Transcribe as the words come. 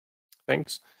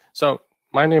Thanks. So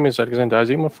my name is Alexander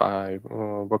Azimov. I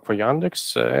work for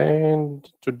Yandex,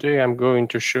 and today I'm going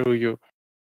to show you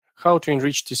how to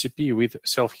enrich TCP with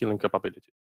self-healing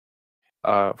capability.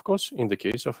 Of course, in the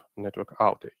case of network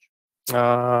outage.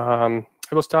 I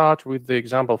will start with the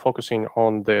example focusing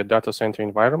on the data center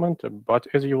environment, but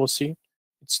as you will see,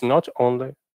 it's not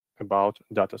only about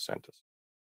data centers.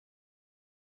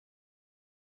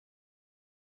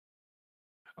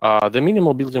 The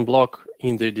minimal building block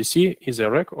in the DC is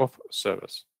a rack of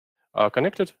servers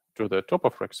connected to the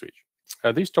top-of-rack switch.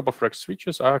 These top-of-rack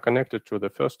switches are connected to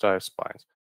the first-tier spines.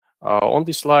 On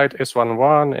this slide,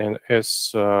 S11 and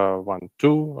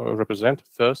S12 represent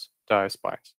first-tier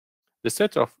spines. The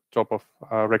set of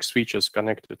top-of-rack switches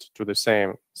connected to the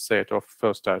same set of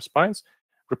first-tier spines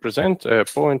represent a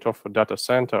point of a data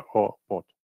center or pod.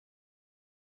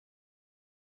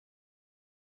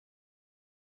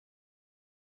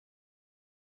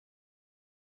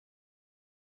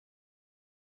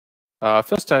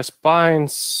 First-tier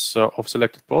spines of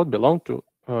selected pod belong to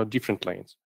different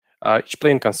planes. Each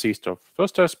plane consists of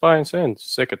first-tier spines and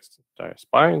second-tier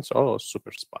spines or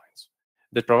super spines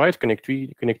that provide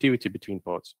connectivity between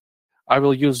pods. I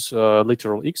will use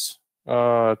literal X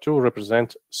to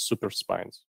represent super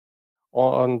spines.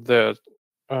 On the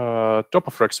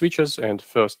top-of-rack switches and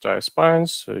first-tier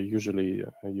spines usually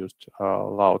used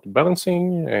load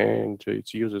balancing, and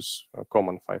it uses a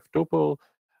common 5-tuple,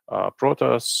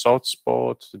 proto, source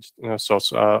port,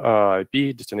 source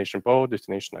IP, destination port,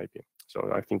 destination IP.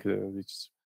 So I think it's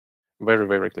very,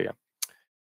 very clear.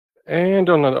 And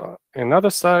on another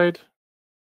side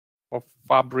of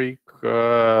fabric,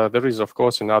 there is, of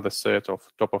course, another set of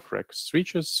top-of-rack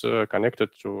switches connected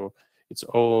to its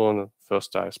own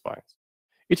first-tier spines.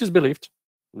 It is believed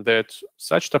that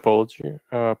such topology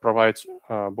provides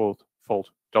both fault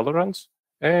tolerance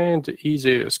and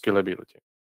easy scalability.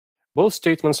 Both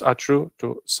statements are true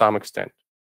to some extent.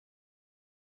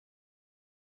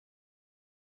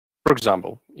 For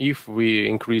example, if we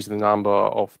increase the number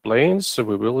of planes,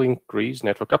 we will increase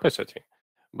network capacity.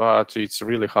 But it's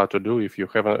really hard to do if you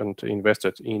haven't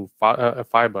invested in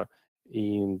fiber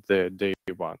in the day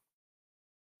one.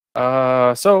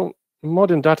 So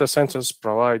modern data centers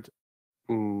provide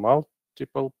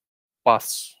multiple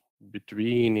paths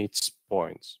between its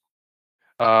points.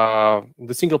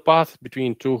 The single path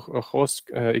between two hosts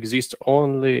exists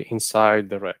only inside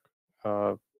the rack.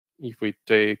 If we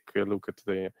take a look at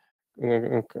the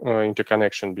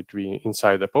interconnection between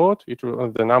inside the pod,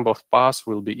 the number of paths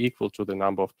will be equal to the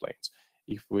number of planes.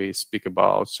 If we speak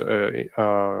about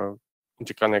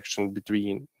interconnection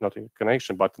between, not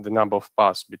interconnection, but the number of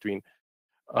paths between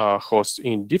hosts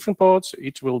in different pods,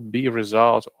 it will be a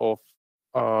result of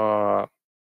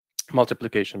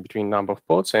multiplication between number of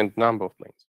pods and number of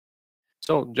planes.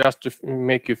 So just to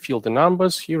make you feel the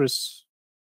numbers, here is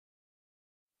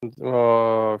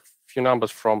a few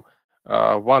numbers from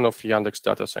one of Yandex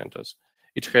data centers.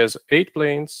 It has 8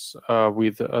 planes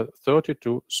with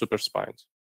 32 super spines.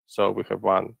 So we have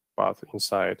one path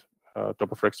inside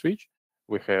top-of-rack switch.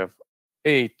 We have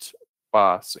 8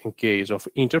 paths in case of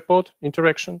interpod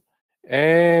interaction.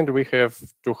 And we have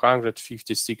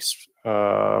 256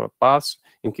 paths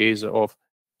in case of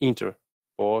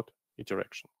interpod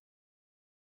interaction.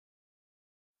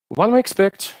 One may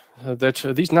expect that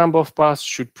this number of paths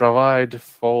should provide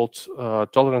fault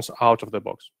tolerance out of the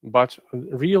box, but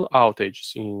real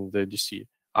outages in the DC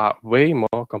are way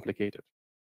more complicated.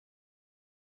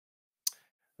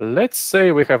 Let's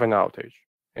say we have an outage,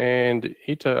 and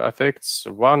it affects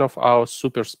one of our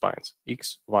super spines,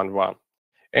 X11.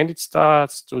 And it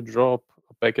starts to drop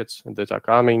packets that are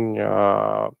coming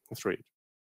through it.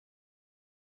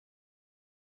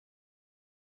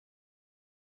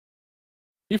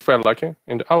 If we're lucky,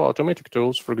 and our automatic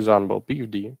tools, for example,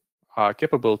 BFD, are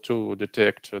capable to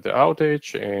detect the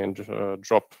outage and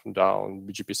drop down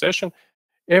BGP session,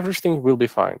 everything will be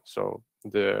fine. So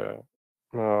the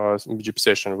BGP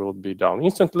session will be down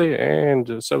instantly,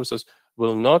 and services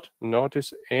will not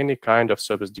notice any kind of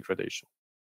service degradation.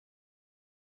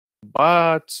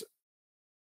 But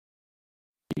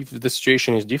if the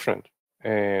situation is different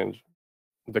and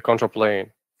the control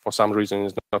plane for some reason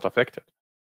is not affected,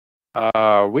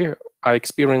 we are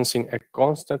experiencing a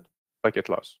constant packet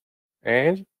loss,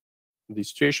 and the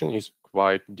situation is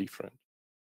quite different.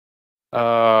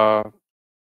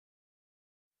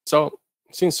 So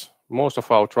since most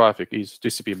of our traffic is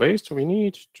TCP based, we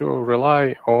need to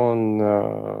rely on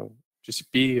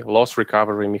TCP loss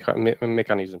recovery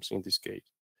mechanisms in this case.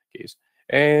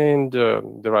 And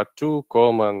there are 2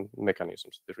 common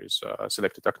mechanisms. There is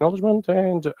selected acknowledgement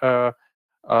and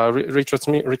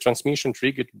retransmission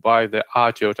triggered by the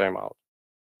RTO timeout.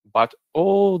 but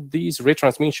all these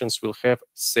retransmissions will have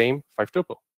same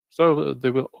 5-tuple. So they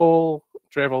will all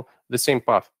travel the same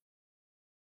path.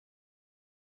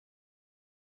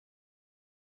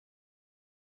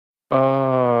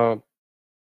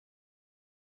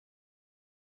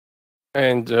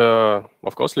 And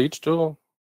of course leads to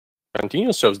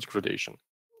continuous service degradation.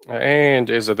 And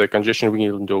as the congestion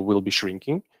window will be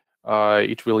shrinking,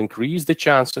 it will increase the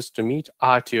chances to meet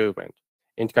RTO event.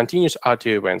 And continuous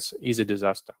RTO events is a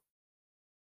disaster.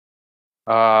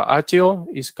 RTO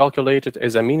is calculated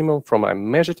as a minimum from a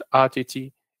measured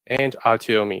RTT and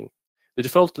RTO mean. The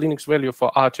default Linux value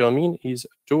for RTO mean is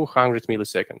 200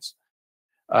 milliseconds.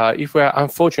 If we are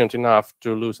unfortunate enough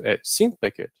to lose a sync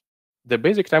packet, the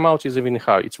basic timeout is even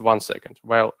higher, it's 1 second,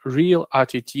 while real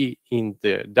RTT in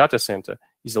the data center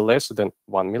is less than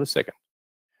 1 millisecond.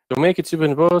 To make it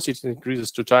even worse, it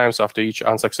increases 2 times after each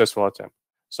unsuccessful attempt.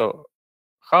 So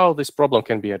how this problem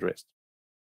can be addressed?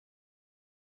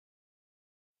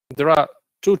 There are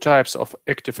 2 types of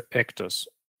active actors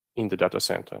in the data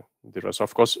center. There is,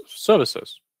 of course,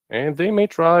 services, and they may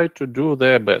try to do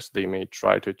their best. They may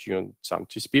try to tune some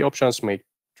TCP options, may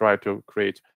try to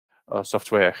create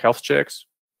software health checks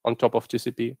on top of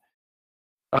TCP.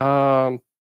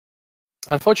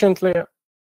 Unfortunately,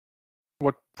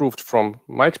 what proved from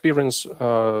my experience,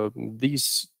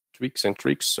 these tweaks and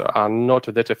tricks are not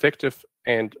that effective,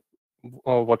 and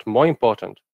what more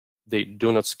important, they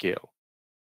do not scale.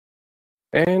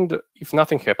 And if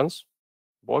nothing happens,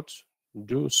 what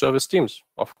do service teams?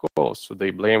 Of course,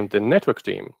 they blame the network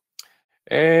team.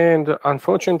 And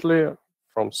unfortunately,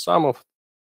 from some of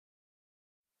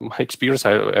my experience,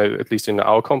 at least in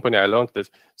our company, I learned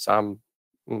that some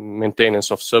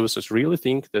maintenance of services really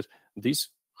think that this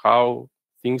how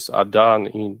things are done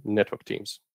in network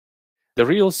teams. The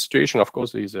real situation, of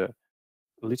course, is a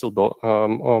little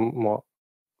more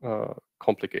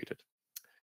complicated.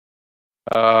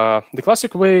 The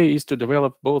classic way is to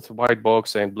develop both white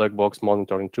box and black box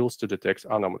monitoring tools to detect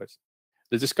anomalies.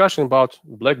 The discussion about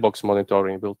black box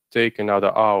monitoring will take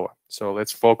another hour, so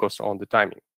let's focus on the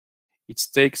timing. It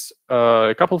takes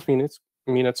a couple of minutes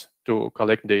to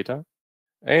collect data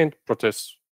and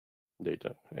process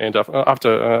data. And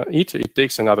after it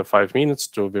takes another 5 minutes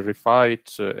to verify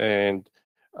it and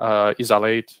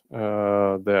isolate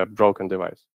the broken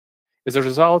device. As a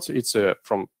result, it's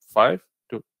from 5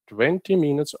 to 20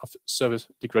 minutes of service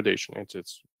degradation.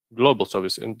 It's global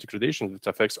service degradation that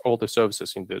affects all the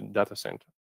services in the data center.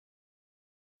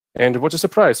 And what a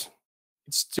surprise,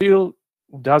 it still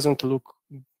doesn't look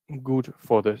good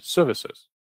for the services.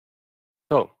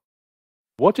 So,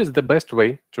 what is the best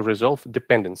way to resolve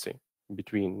dependency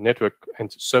between network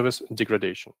and service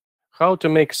degradation? How to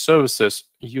make services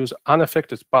use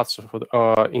unaffected paths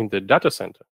in the data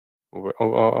center?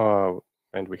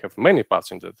 And we have many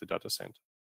paths in the data center,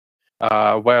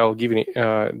 while giving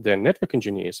the network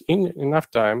engineers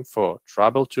enough time for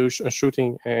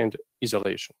troubleshooting and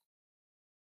isolation.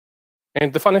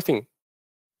 And the funny thing,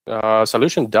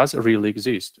 solution does really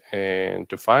exist, and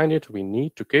to find it, we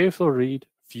need to carefully read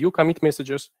few commit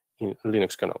messages in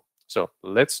Linux kernel. So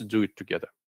let's do it together.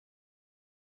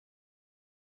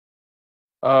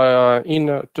 In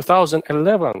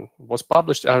 2011 was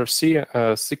published RFC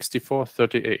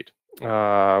 6438,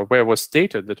 where was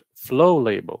stated that flow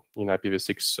label in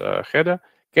IPv6 header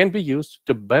can be used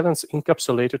to balance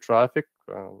encapsulated traffic.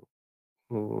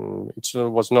 It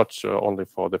was not only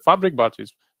for the fabric, but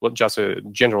it was just a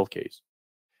general case.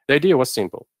 The idea was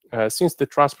simple. Since the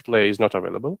transport layer is not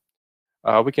available,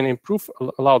 we can improve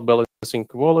load balancing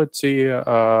quality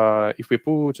if we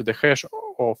put the hash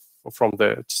from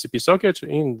the TCP socket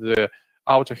in the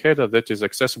outer header that is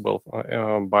accessible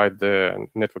by the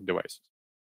network devices.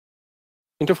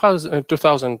 In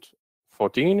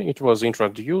 2014, it was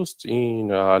introduced in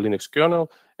Linux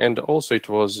kernel, and also it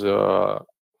was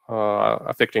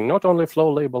affecting not only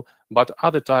flow label, but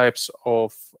other types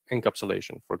of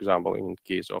encapsulation. For example, in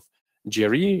case of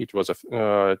GRE, it was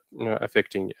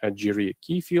affecting GRE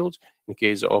key fields. In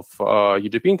case of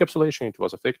UDP encapsulation, it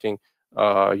was affecting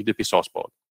UDP source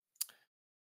port.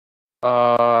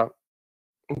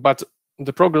 But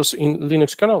the progress in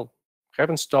Linux kernel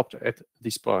haven't stopped at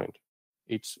this point.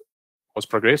 It was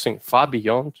progressing far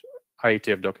beyond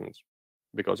IETF documents,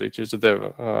 because it is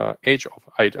the edge of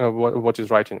what is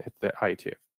writing at the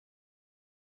IETF.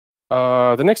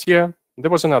 The next year, there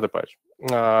was another patch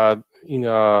in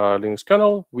Linux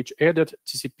kernel, which added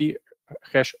TCP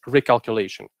hash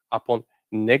recalculation upon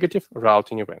negative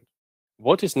routing event.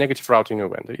 What is negative routing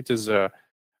event? It is 3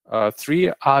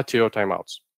 RTO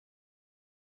timeouts.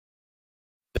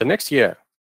 The next year,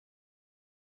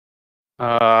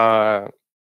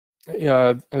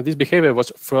 this behavior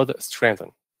was further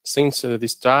strengthened. Since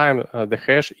this time, the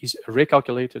hash is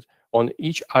recalculated on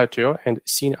each ITO and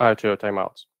seen ITO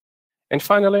timeouts. And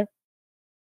finally,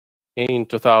 in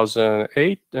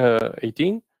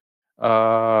 2018,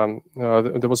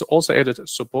 there was also added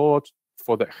support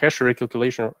for the hash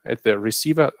recalculation at the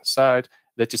receiver side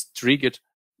that is triggered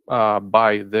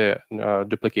by the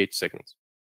duplicate segments.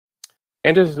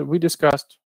 And as we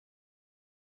discussed,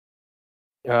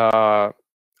 ITO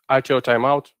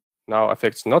timeout now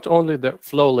affects not only the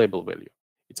flow label value,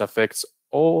 it affects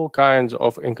all kinds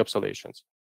of encapsulations.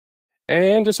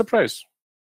 And a surprise,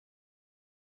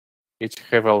 it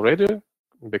have already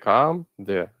become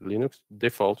the Linux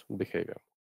default behavior.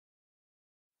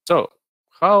 So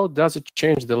how does it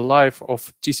change the life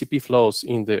of TCP flows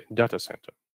in the data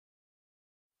center?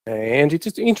 And it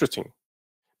is interesting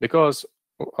because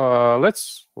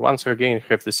let's once again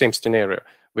have the same scenario.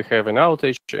 We have an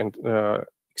outage and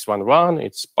X11,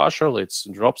 it's partial, it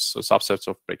drops subsets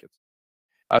of packets.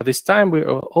 This time we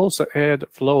will also add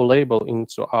flow label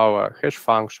into our hash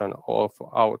function of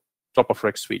our top of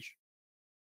rack switch.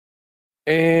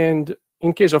 And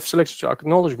in case of selected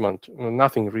acknowledgement,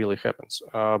 nothing really happens.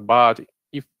 But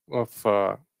if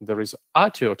there is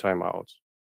ITO timeout,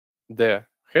 the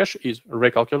hash is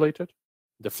recalculated.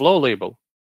 The flow label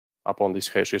upon this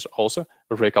hash is also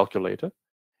recalculated.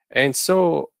 And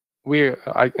so we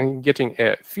are getting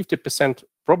a 50%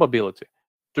 probability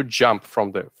to jump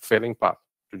from the failing path,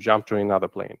 to jump to another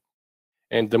plane.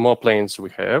 And the more planes we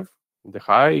have, the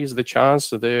higher is the chance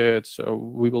that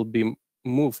we will be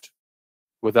moved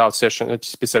without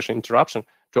TCP session interruption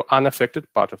to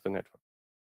unaffected part of the network.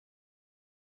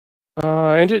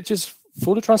 And it is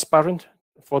fully transparent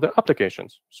for the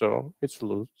applications, so it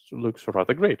looks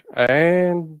rather great.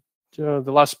 And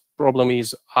the last problem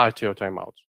is ITO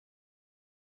timeouts.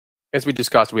 As we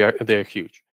discussed, they're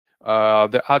huge.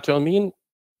 The ITO mean,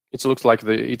 it looks like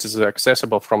it is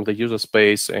accessible from the user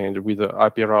space, and with the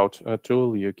IP route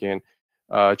tool, you can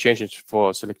change it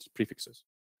for selected prefixes.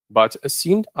 But a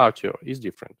seen ITO is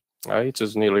different. It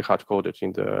is nearly hard-coded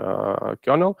in the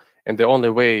kernel, and the only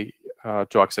way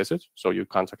to access it, so you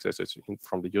can't access it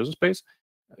from the user space,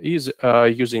 is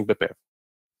using BPF.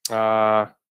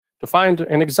 To find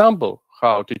an example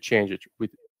how to change it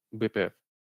with BPF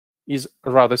is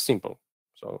rather simple.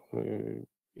 So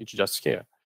it's just here.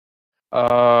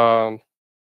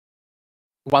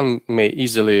 One may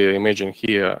easily imagine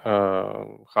here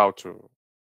how to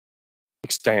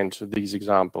extend this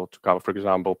example to cover, for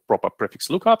example, proper prefix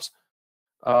lookups.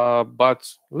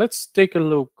 But let's take a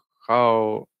look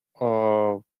how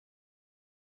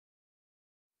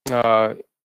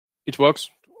it works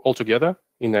altogether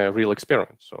in a real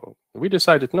experiment. So we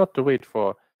decided not to wait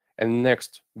for a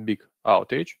next big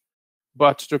outage,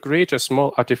 but to create a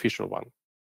small artificial one.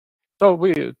 So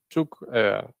we took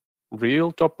a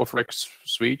real top of rack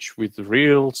switch with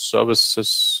real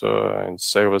services and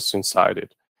servers inside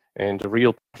it, and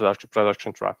real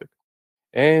production traffic.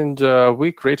 And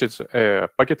we created a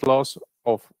packet loss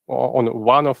on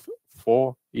one of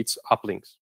 4 its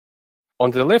uplinks. On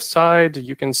the left side,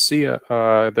 you can see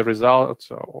the result,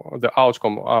 the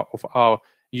outcome of our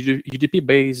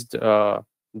UDP-based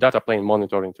data plane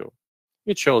monitoring tool.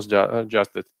 It shows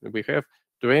just that we have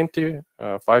 25%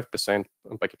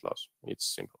 packet loss. It's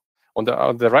simple. On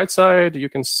the right side, you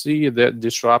can see the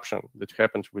disruption that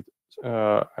happened with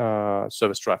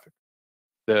service traffic.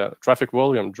 The traffic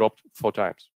volume dropped 4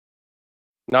 times.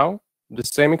 Now, the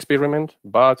same experiment,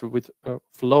 but with a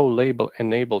flow label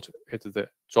enabled at the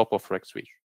top of rack switch.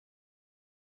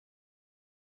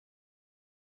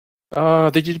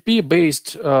 The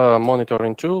UDP-based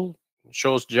monitoring tool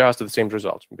shows just the same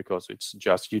result because it's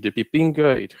just UDP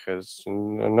pinger. It has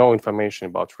no information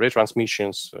about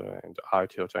retransmissions and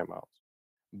ITO timeouts.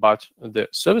 But the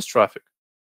service traffic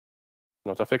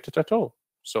not affected at all.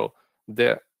 So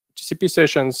the TCP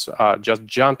sessions are just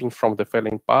jumping from the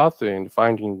failing path and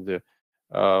finding the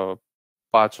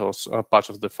part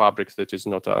of the fabric that is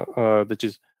not that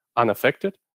is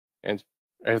unaffected, and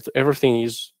everything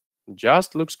is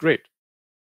just looks great.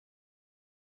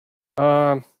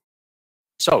 So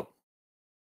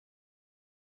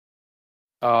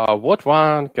what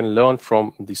one can learn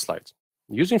from these slides?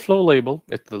 Using flow label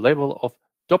at the level of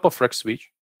top of rack switch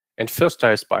and first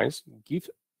tier spines give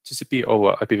TCP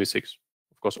over IPv6,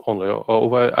 of course only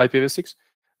over IPv6,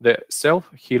 the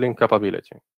self-healing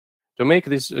capability. To make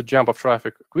this jump of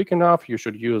traffic quick enough, you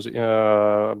should use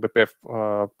BPF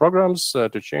programs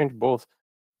to change both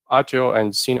RTO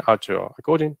and SYN RTO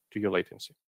according to your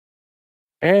latency.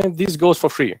 And this goes for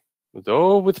free,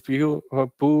 though with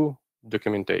poor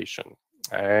documentation.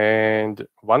 And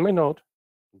one may note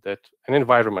that an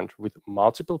environment with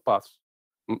multiple paths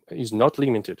is not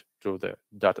limited to the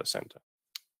data center.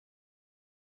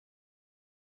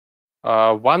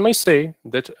 One may say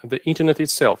that the internet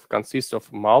itself consists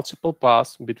of multiple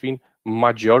paths between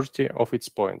majority of its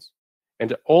points,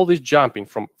 and all this jumping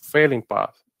from failing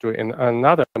path to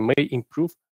another may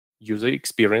improve user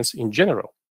experience in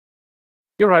general.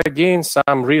 Here are again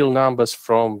some real numbers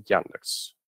from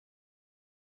Yandex.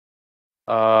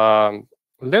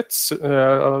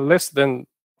 Less than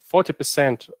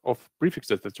 40% of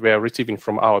prefixes that we are receiving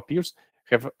from our peers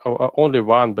have only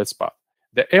one best path.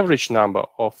 The average number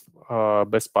of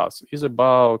best paths is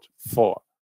about 4.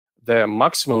 The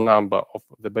maximum number of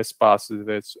the best paths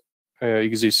that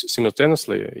exists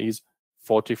simultaneously is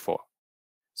 44.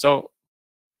 So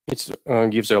it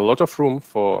gives a lot of room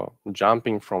for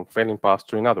jumping from failing path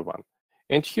to another one.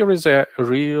 And here is a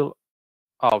real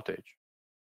outage.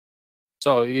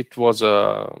 So it was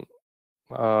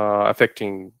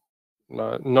affecting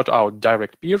not our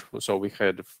direct peer. So we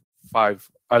had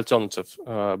 5 alternative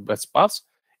best paths,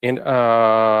 and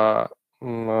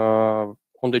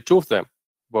only 2 of them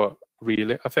were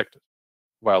really affected,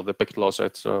 while the packet loss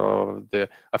at the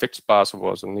affected path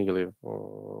was nearly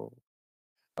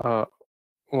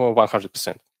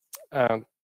 100%.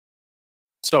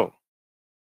 So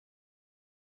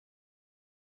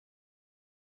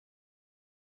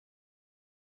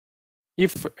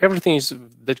if everything is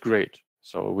that great,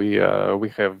 so we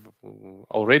have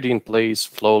already in place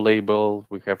flow label,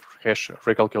 we have hash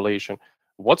recalculation,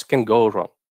 what can go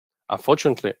wrong?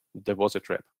 Unfortunately, there was a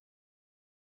trap.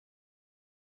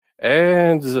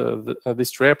 And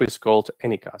this trap is called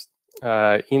Anycast.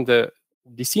 In the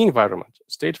DC environment,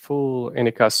 stateful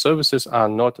Anycast services are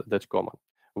not that common,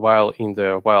 while in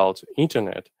the wild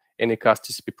internet, Anycast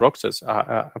TCP proxies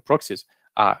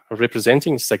are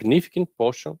representing a significant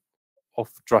portion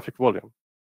of traffic volume.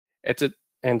 These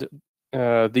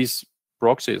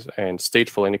proxies and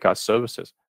stateful Anycast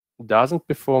services doesn't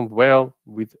perform well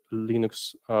with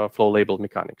Linux flow label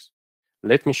mechanics.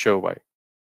 Let me show why.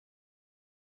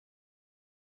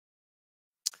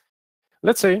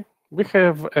 Let's say we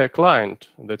have a client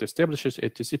that establishes a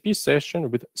TCP session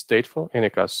with stateful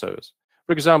Anycast service,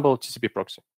 for example, TCP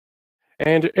proxy.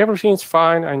 And everything is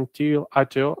fine until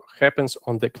ITO happens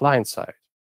on the client side.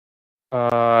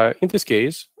 In this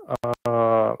case,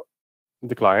 the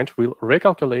client will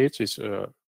recalculate its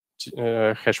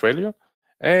hash value,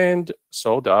 and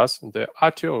so does the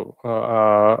ITO,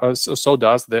 so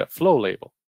does the flow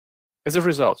label. As a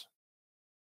result,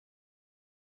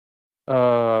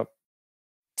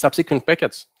 subsequent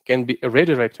packets can be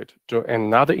redirected to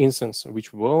another instance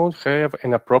which won't have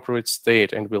an appropriate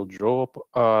state and will drop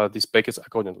these packets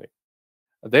accordingly.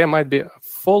 There might be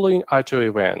following ITO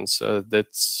events that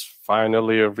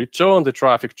finally return the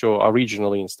traffic to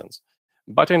original instance.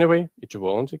 But anyway, it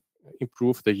won't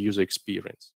improve the user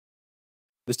experience.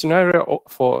 The scenario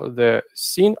for the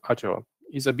SYN ITO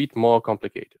is a bit more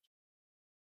complicated.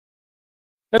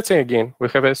 Let's say again, we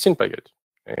have a SYN packet,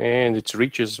 and it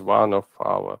reaches one of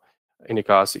our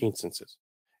Anycast instances.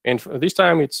 And this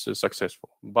time it's successful,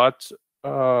 but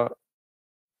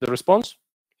the response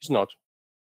is not.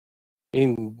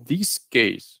 In this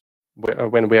case,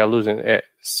 when we are losing a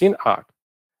SYN ARC,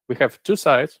 we have 2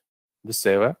 sides, the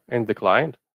server and the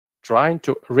client, trying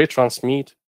to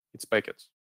retransmit its packets.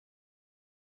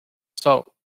 So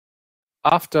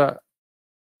after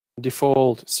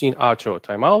default SYN ITO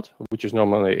timeout, which is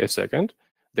normally a second,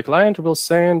 the client will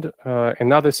send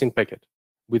another SYN packet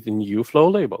with a new flow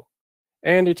label,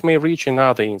 and it may reach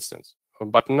another instance.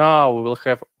 But now we will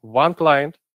have 1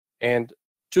 client and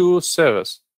 2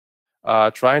 servers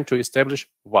trying to establish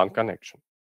 1 connection.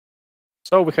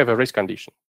 So we have a race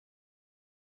condition.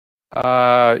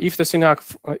 If the SYN ARC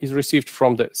is received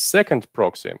from the second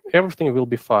proxy, everything will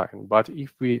be fine. But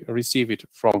if we receive it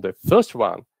from the first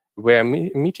one, we are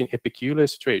meeting a peculiar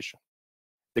situation.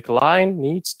 The client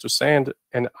needs to send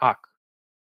an ARC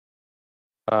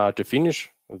to finish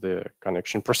the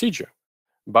connection procedure.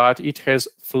 But it has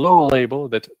flow label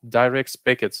that directs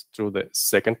packets to the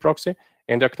second proxy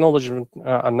and acknowledgement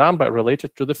a number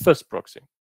related to the first proxy.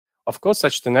 Of course,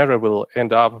 such scenario will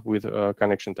end up with a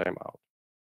connection timeout.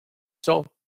 So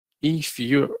if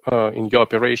you, in your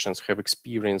operations, have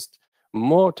experienced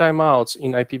more timeouts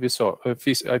in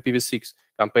IPv6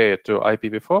 compared to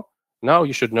IPv4, now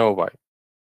you should know why.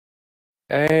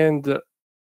 And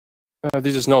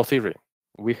this is no theory.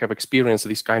 We have experienced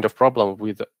this kind of problem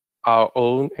with our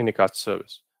own Anycast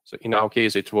service. So in our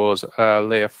case, it was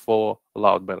layer 4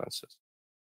 load balancers.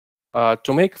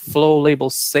 To make flow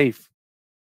labels safe,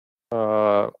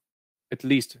 at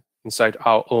least inside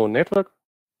our own network,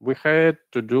 we had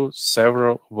to do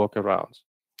several workarounds.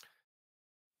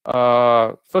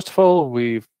 First of all,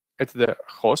 at the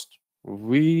host,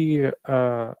 we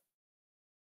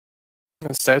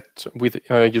set with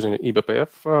using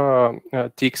eBPF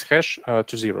TX hash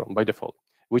to 0 by default,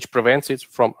 which prevents it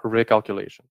from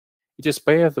recalculation. It is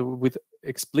paired with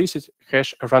explicit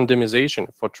hash randomization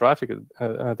for traffic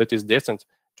that is destined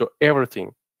to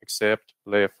everything except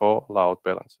layer 4 load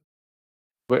balancer.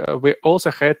 We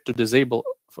also had to disable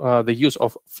the use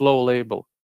of flow label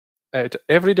at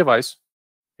every device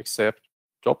except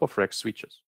top of rack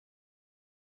switches.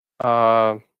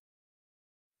 But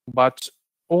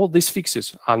all these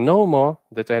fixes are no more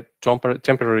than a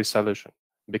temporary solution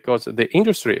because the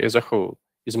industry as a whole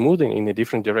is moving in a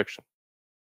different direction.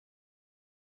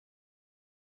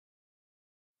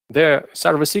 The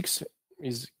Server 6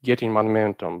 is getting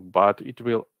momentum, but it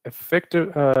will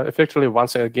effectively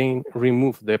once again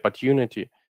remove the opportunity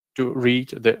to read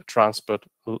the transport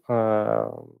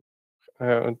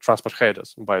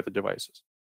headers by the devices.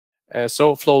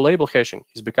 So flow label hashing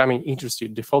is becoming industry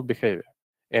default behavior.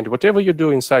 And whatever you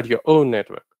do inside your own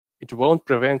network, it won't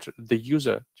prevent the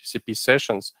user TCP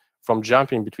sessions from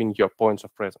jumping between your points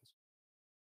of presence.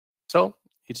 So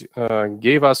it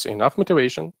gave us enough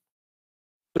motivation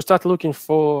to start looking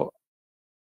for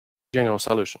general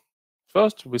solution.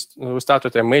 First, we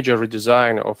started a major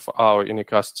redesign of our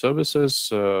unicast services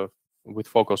with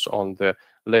focus on the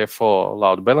layer 4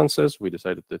 load balancers. We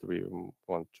decided that we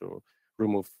want to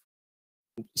remove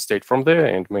state from there,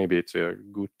 and maybe it's a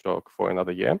good talk for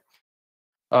another year.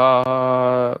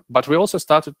 But we also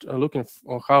started looking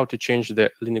for how to change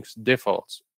the Linux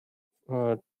defaults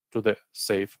to the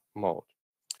safe mode.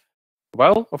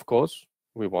 Well, of course,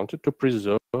 we wanted to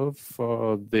preserve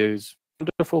these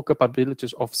wonderful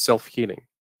capabilities of self-healing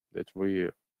that we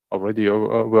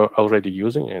were already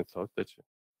using and thought that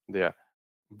they are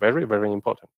very, very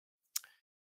important.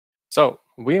 So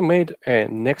we made a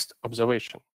next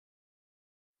observation.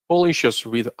 All issues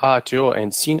with RTO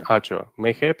and SYN RTO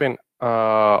may happen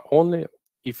only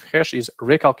if hash is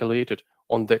recalculated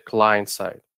on the client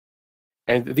side.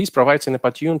 And this provides an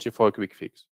opportunity for a quick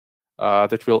fix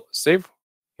that will save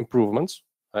improvements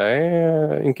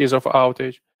in case of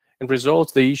outage and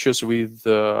resolve the issues with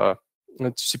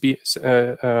TCP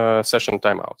session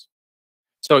timeouts.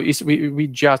 So we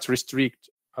just restrict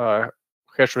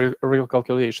hash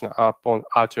recalculation upon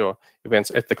RTO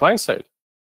events at the client side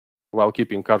while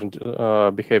keeping current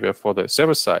behavior for the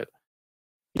server side.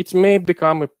 It may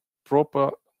become a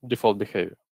proper default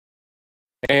behavior.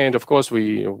 And of course,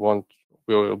 we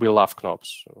love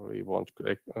knobs. We want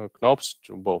knobs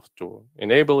to both to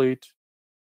enable it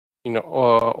in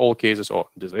all cases or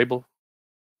disable,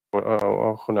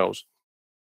 or who knows.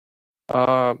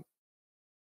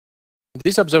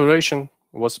 This observation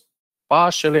was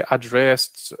partially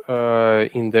addressed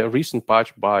in the recent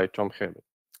patch by Tom Hebbett,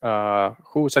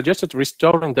 who suggested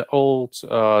restoring the old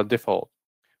default,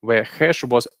 where hash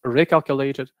was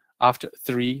recalculated after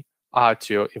 3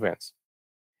 RTO events.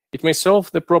 It may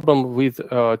solve the problem with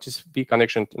TCP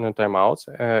connection timeouts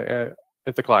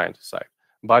at the client side,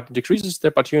 but decreases the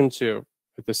opportunity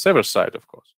at the server side, of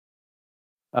course.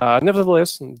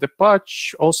 Nevertheless, the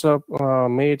patch also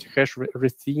made hash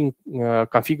retheme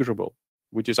configurable,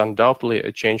 which is undoubtedly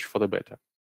a change for the better.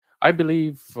 I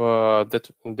believe that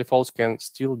defaults can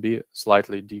still be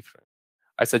slightly different.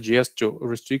 I suggest to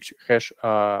restrict hash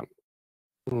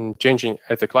changing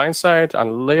at the client side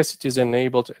unless it is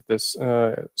enabled at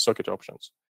the socket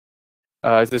options.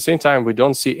 At the same time, we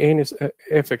don't see any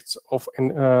effects of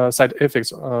side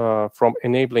effects from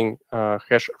enabling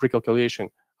hash recalculation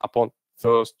upon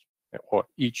first or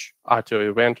each RTO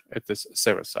event at the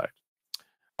server side.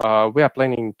 We are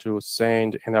planning to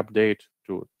send an update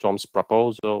to Tom's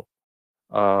proposal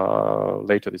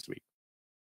later this week.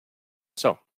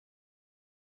 So,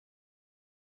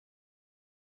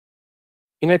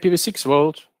 in IPv6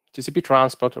 world, TCP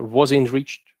transport was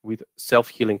enriched with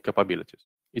self-healing capabilities.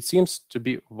 It seems to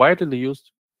be widely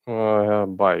used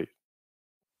by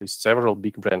several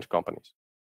big brand companies.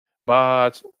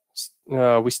 But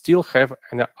we still have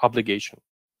an obligation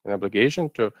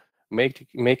to make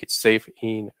it safe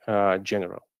in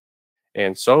general.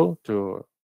 And so to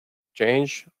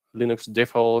change Linux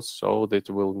defaults so that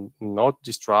it will not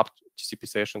disrupt TCP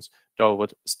sessions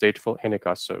toward stateful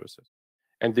unicast services.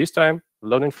 And this time,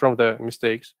 learning from the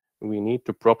mistakes, we need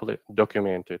to properly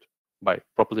document it. By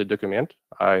properly document,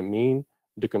 I mean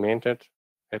document it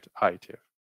at IETF.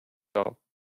 So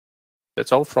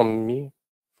that's all from me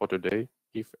for today.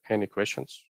 If any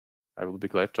questions, I will be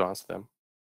glad to answer them.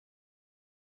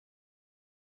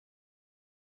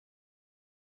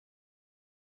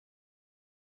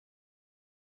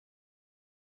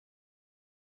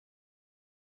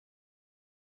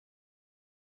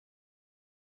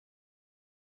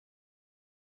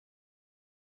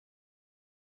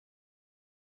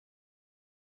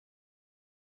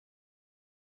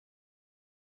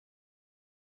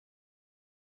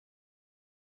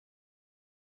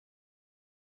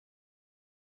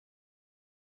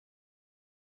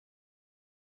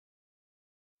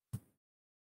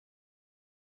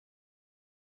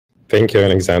 Thank you,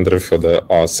 Alexander, for the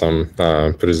awesome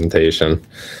presentation.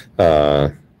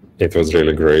 It was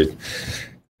really great.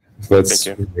 Let's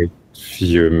wait a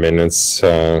few minutes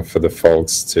for the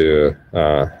folks to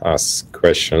ask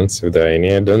questions if there are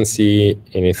any. I don't see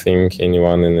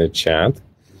anyone in the chat.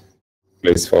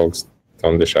 Please, folks,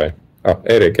 don't be shy. Oh,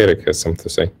 Eric has something to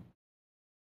say.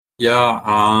 Yeah,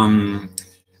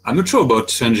 I'm not sure about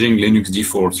changing Linux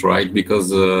defaults, right?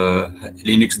 Because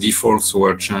Linux defaults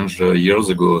were changed years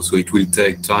ago, so it will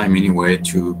take time anyway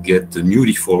to get the new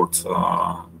default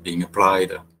being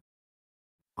applied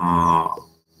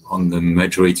on the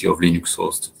majority of Linux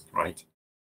hosts, right?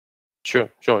 Sure.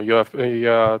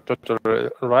 You're totally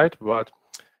right, but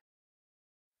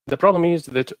the problem is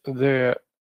that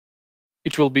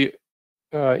it will be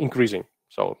increasing.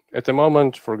 So at the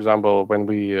moment, for example, when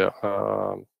we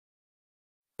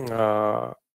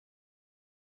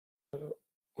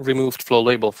removed flow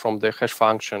label from the hash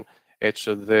function at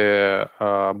the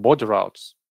body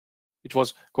routes, it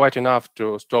was quite enough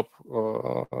to stop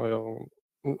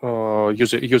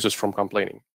users from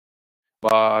complaining.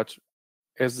 But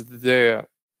as the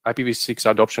IPv6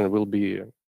 adoption will be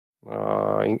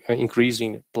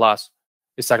increasing, plus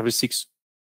SRv6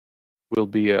 will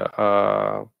be,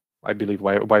 I believe,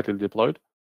 widely deployed,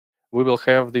 we will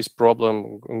have this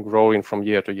problem growing from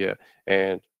year to year.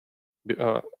 And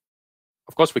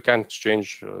of course, we can't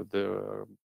change the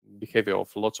behavior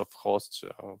of lots of hosts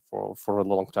for a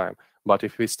long time. But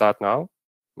if we start now,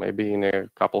 maybe in a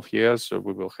couple of years,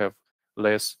 we will have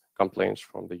less complaints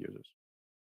from the users.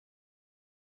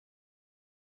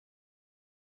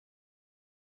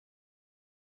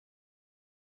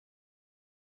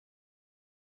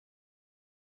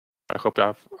 I hope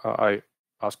I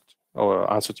asked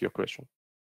or answered your question.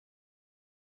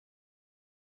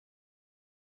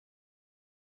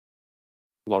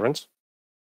 Lawrence?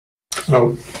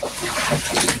 Oh,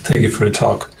 thank you for the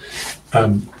talk.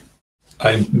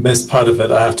 I missed part of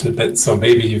it, I have to admit, so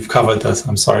maybe you've covered this.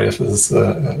 I'm sorry if this is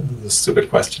a stupid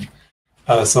question.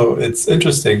 So it's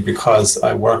interesting because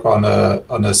I work on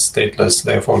a stateless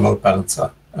layer 4 load balancer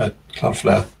at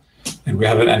Cloudflare, and we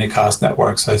have an Anycast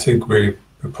network, so I think we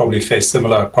probably face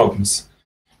similar problems.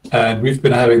 And we've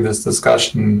been having this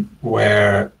discussion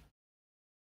where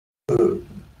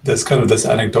there's kind of this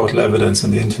anecdotal evidence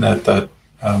on the internet that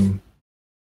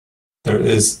there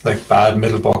is like bad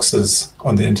middle boxes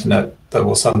on the internet that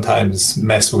will sometimes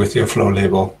mess with your flow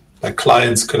label, like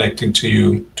clients connecting to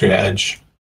you, to your edge.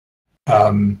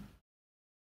 And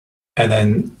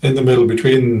then in the middle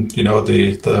between,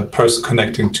 the person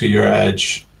connecting to your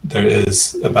edge, there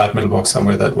is a bad middle box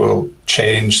somewhere that will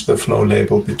change the flow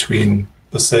label between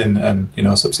the SYN and,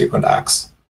 subsequent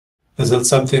acts. Is that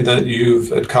something that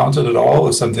you've encountered at all,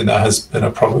 or something that has been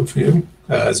a problem for you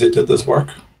as you did this work?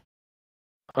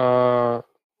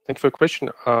 Thank you for the question.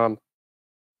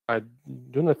 I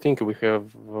do not think we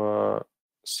have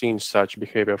seen such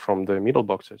behavior from the middle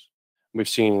boxes. We've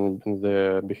seen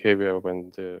the behavior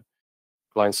when the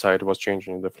client side was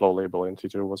changing the flow label, and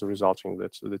it was resulting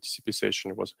that the TCP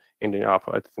session was ending up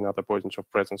at another point of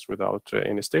presence without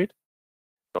any state.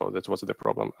 So that was the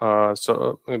problem.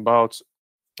 So about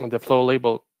the flow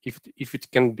label, if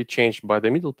it can be changed by the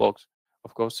middle box,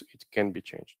 of course it can be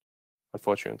changed.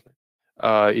 Unfortunately,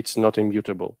 it's not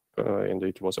immutable, and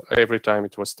it was every time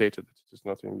it was stated that it is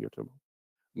not immutable.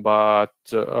 But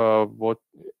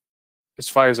as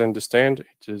far as I understand,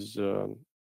 it is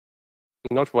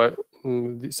not why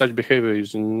such behavior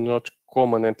is not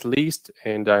common, at least,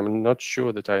 and I'm not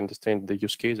sure that I understand the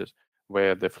use cases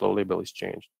where the flow label is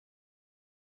changed.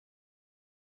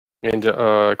 And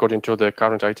according to the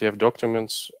current ITF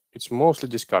documents, it's mostly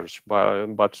discouraged, but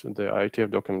the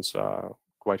ITF documents are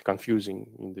quite confusing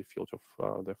in the field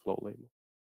of the flow label.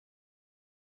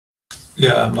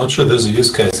 Yeah, I'm not sure there's a use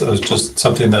case. It was just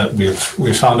something that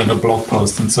we found in a blog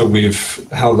post, and so we've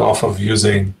held off of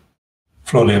using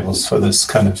flow labels for this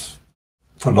kind of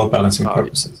load balancing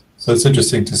purposes. So it's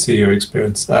interesting to see your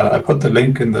experience. I put the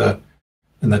link in the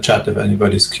chat if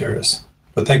anybody's curious.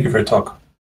 But thank you for your talk.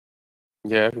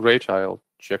 Yeah, great. I'll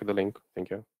check the link. Thank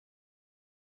you.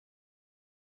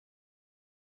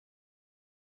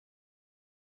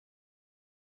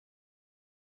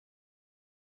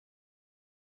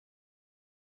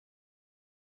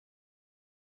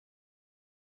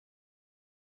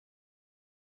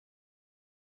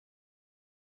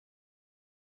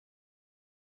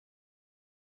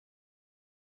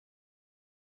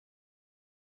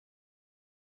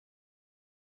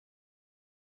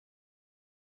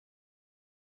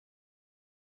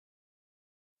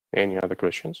 Any other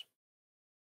questions?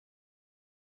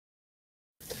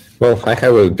 Well, I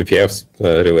have a BPF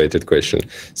related question.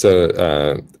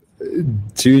 So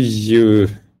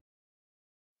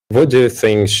what do you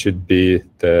think should be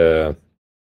the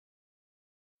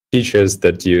features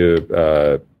that you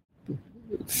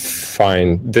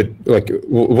find that, like,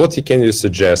 what can you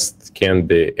suggest can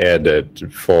be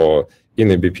added for in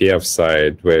the BPF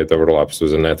side where it overlaps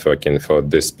with the networking for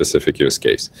this specific use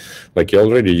case? Like, you're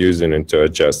already using it to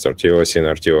adjust RTO,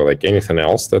 RTO, like anything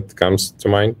else that comes to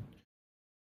mind?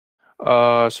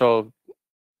 So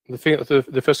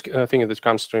the first thing that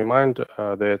comes to mind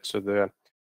that the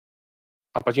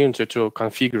opportunity to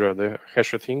configure the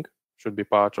hash thing should be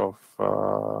part of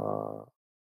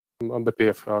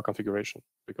BPF configuration,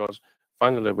 because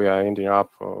finally we are ending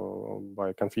up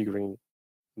by configuring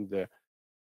the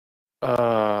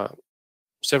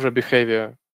server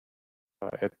behavior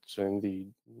in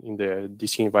the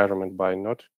DC environment by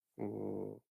not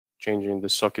changing the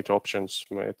socket options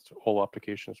at all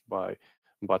applications by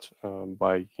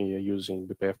using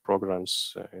BPF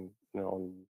programs and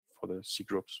for the C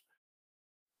groups.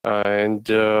 And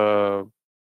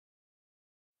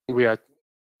we are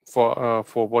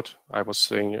for what I was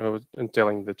saying and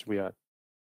telling that we are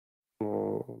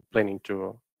planning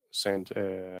to send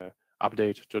an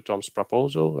update to Tom's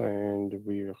proposal, and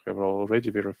we have already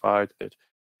verified that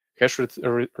hash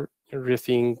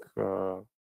rethink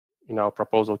in our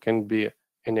proposal can be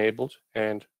enabled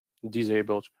and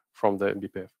disabled from the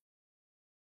BPF.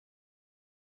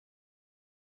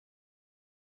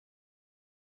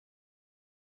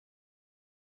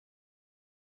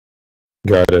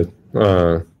 Got it.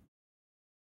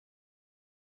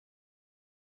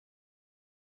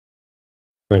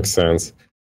 Makes sense.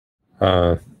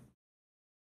 I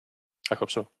hope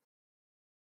so.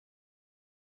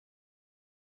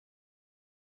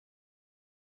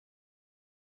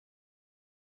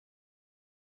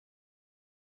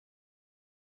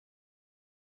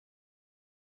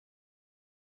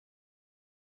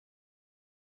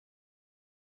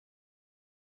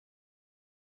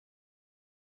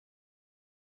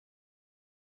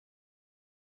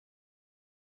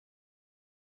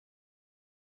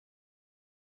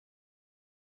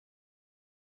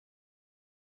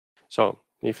 So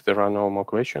if there are no more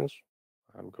questions,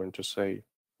 I'm going to say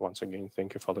once again,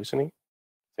 thank you for listening.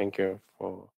 Thank you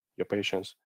for your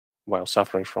patience while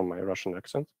suffering from my Russian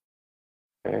accent.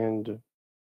 And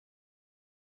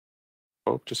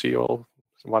hope to see you all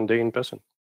one day in person.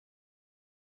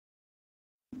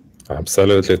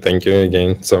 Absolutely. Thank you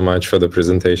again so much for the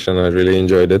presentation. I really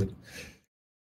enjoyed it.